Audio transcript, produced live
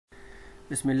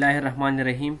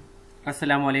Bismillahirrahmanirrahim.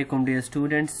 Assalamu alaikum dear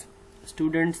students.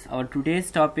 Our today's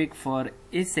topic for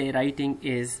essay writing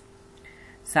is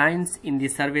Science in the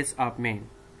Service of Man.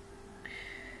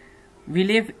 We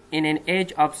live in an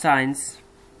age of science.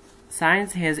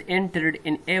 Science has entered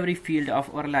in every field of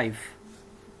our life.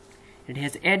 It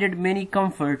has added many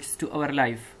comforts to our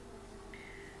life.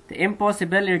 The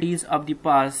impossibilities of the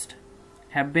past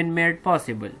have been made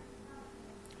possible.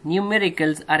 New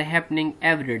miracles are happening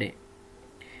every day.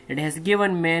 It has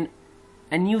given man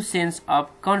a new sense of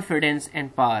confidence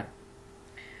and power.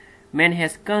 Man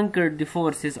has conquered the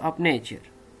forces of nature.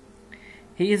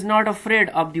 He is not afraid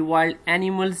of the wild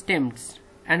animals' tempts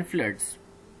and floods.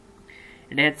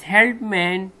 It has helped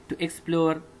man to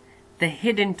explore the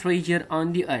hidden treasure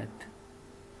on the earth.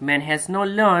 Man has now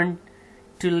learned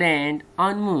to land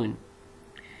on moon.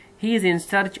 He is in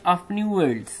search of new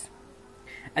worlds.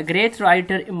 A great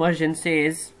writer Emerson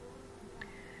says,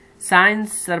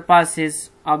 "Science surpasses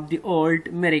of the old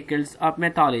miracles of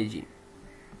mythology."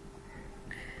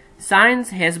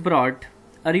 Science has brought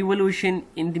a revolution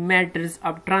in the matters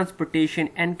of transportation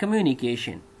and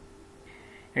communication.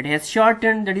 It has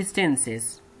shortened the distances.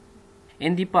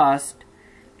 In the past,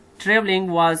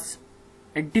 traveling was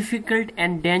a difficult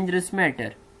and dangerous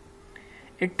matter.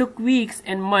 It took weeks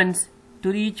and months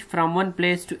to reach from one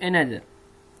place to another.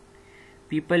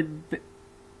 People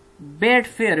bade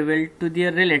farewell to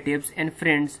their relatives and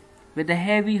friends with a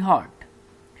heavy heart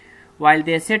while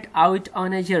they set out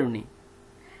on a journey.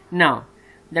 Now,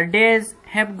 the days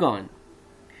have gone.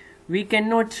 We can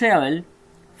now travel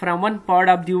from one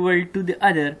part of the world to the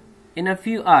other in a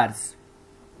few hours.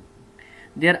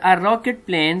 There are rocket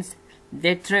planes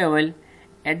that travel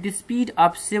at the speed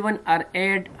of 7 or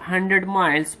 800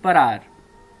 miles per hour.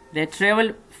 They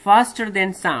travel faster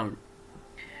than sound.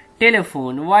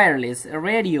 Telephone, wireless,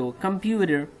 radio,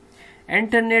 computer,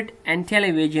 internet and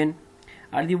television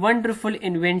are the wonderful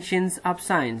inventions of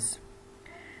science.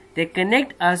 They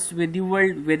connect us with the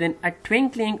world within a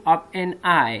twinkling of an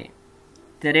eye.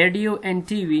 The radio and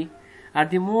TV are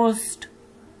the most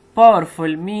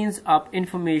powerful means of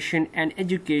information and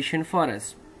education for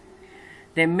us.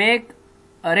 They make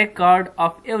a record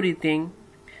of everything,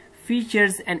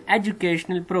 features and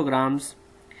educational programs,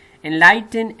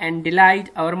 enlighten and delight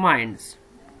our minds.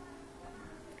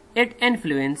 Its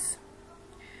influence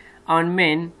on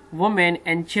men, women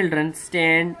and children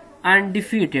stand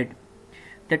undefeated.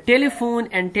 The telephone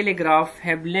and telegraph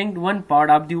have linked one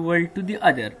part of the world to the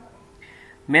other.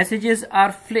 Messages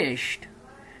are flashed.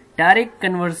 Direct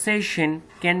conversation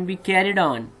can be carried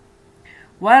on.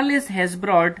 Wireless has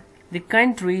brought the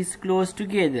countries close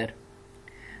together.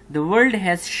 The world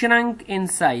has shrunk in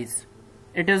size.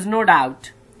 It is no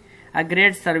doubt a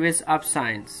great service of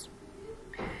science.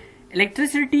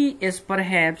 Electricity is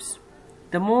perhaps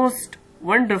the most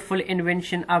wonderful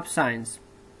invention of science.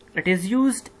 It is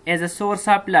used as a source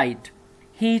of light,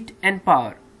 heat and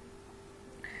power.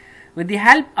 With the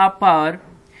help of power,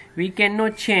 we can now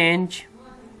change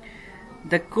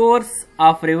the course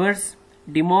of rivers,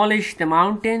 demolish the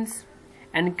mountains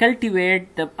and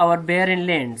cultivate our barren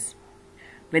lands.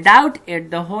 Without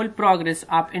it, the whole progress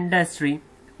of industry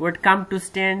would come to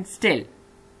stand still.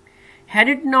 Had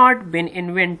it not been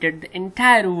invented, the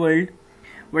entire world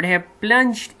would have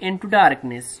plunged into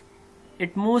darkness.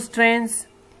 It moves trains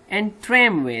and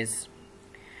tramways.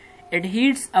 It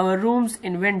heats our rooms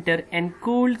in winter and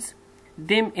cools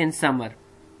them in summer.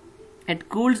 It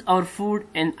cools our food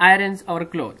and irons our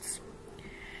clothes.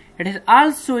 It has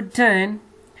also done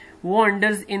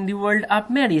wonders in the world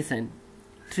of medicine.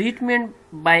 Treatment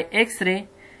by X-ray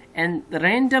and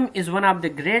random is one of the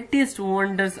greatest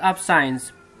wonders of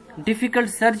science. Difficult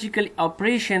surgical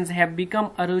operations have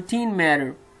become a routine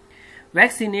matter.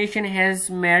 Vaccination has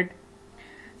made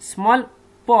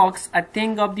smallpox a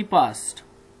thing of the past.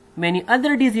 Many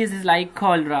other diseases like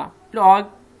cholera, plague,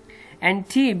 and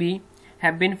TB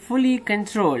have been fully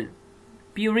controlled.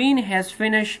 Purine has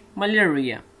finished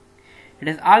malaria. It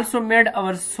has also made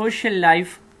our social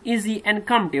life easy and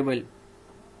comfortable.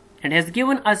 It has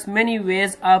given us many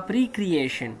ways of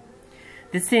recreation.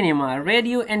 The cinema,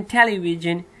 radio and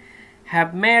television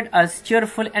have made us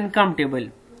cheerful and comfortable.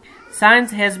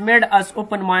 Science has made us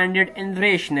open-minded and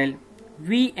rational.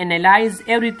 We analyze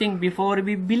everything before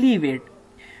we believe it.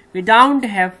 We don't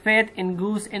have faith in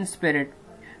goose and spirit.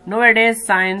 Nowadays,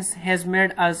 science has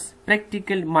made us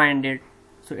practical-minded.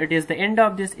 So it is the end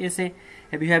of this essay.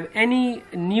 If you have any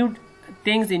new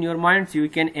things in your minds, you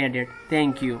can add it.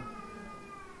 Thank you.